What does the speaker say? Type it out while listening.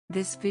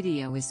This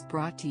video is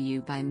brought to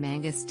you by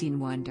Mangosteen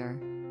Wonder.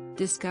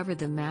 Discover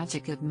the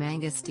magic of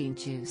mangosteen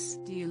juice.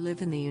 Do you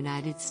live in the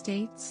United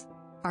States?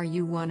 Are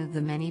you one of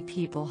the many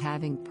people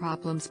having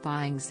problems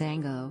buying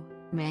Xango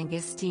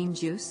mangosteen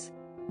juice?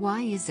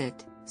 Why is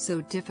it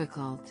so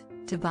difficult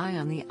to buy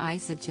on the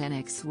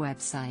Isagenix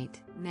website?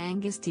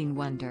 Mangosteen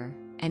Wonder,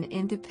 an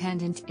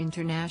independent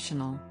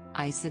international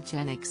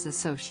Isagenix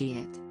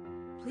associate.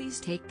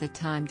 Please take the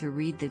time to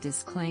read the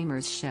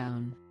disclaimers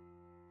shown.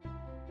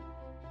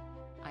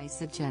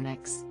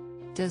 Isagenix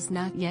does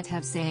not yet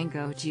have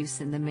Xango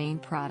juice in the main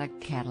product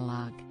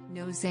catalog.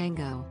 No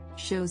Xango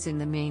shows in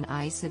the main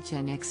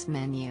Isagenix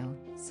menu.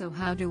 So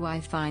how do I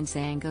find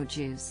Xango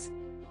juice?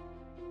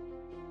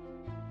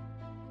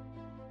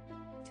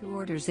 To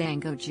order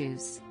Xango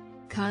juice,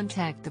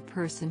 contact the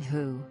person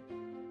who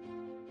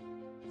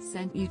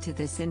sent you to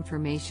this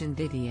information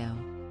video.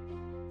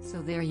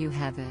 So there you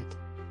have it.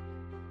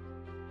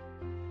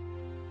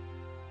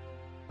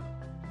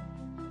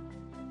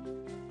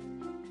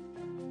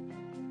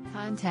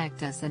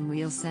 Contact us and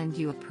we'll send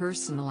you a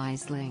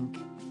personalized link.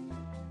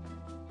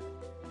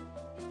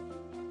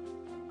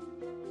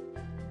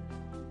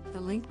 The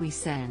link we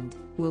send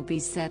will be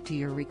set to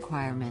your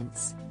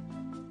requirements.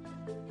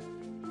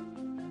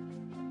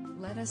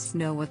 Let us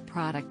know what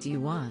product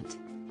you want,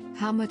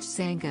 how much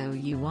Xango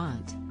you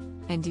want,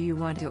 and do you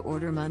want to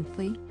order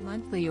monthly?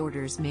 Monthly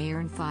orders may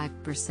earn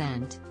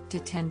 5% to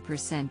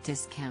 10%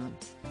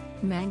 discount.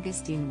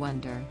 Mangosteen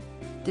Wonder.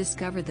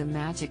 Discover the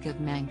magic of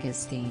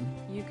mangosteen.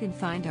 You can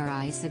find our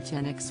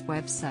Isagenix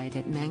website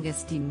at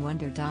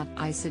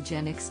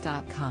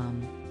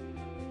mangosteenwonder.isagenix.com.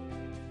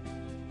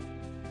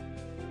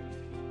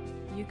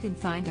 You can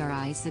find our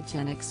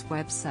Isagenix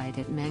website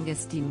at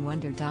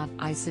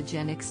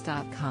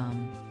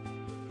mangosteenwonder.isagenix.com.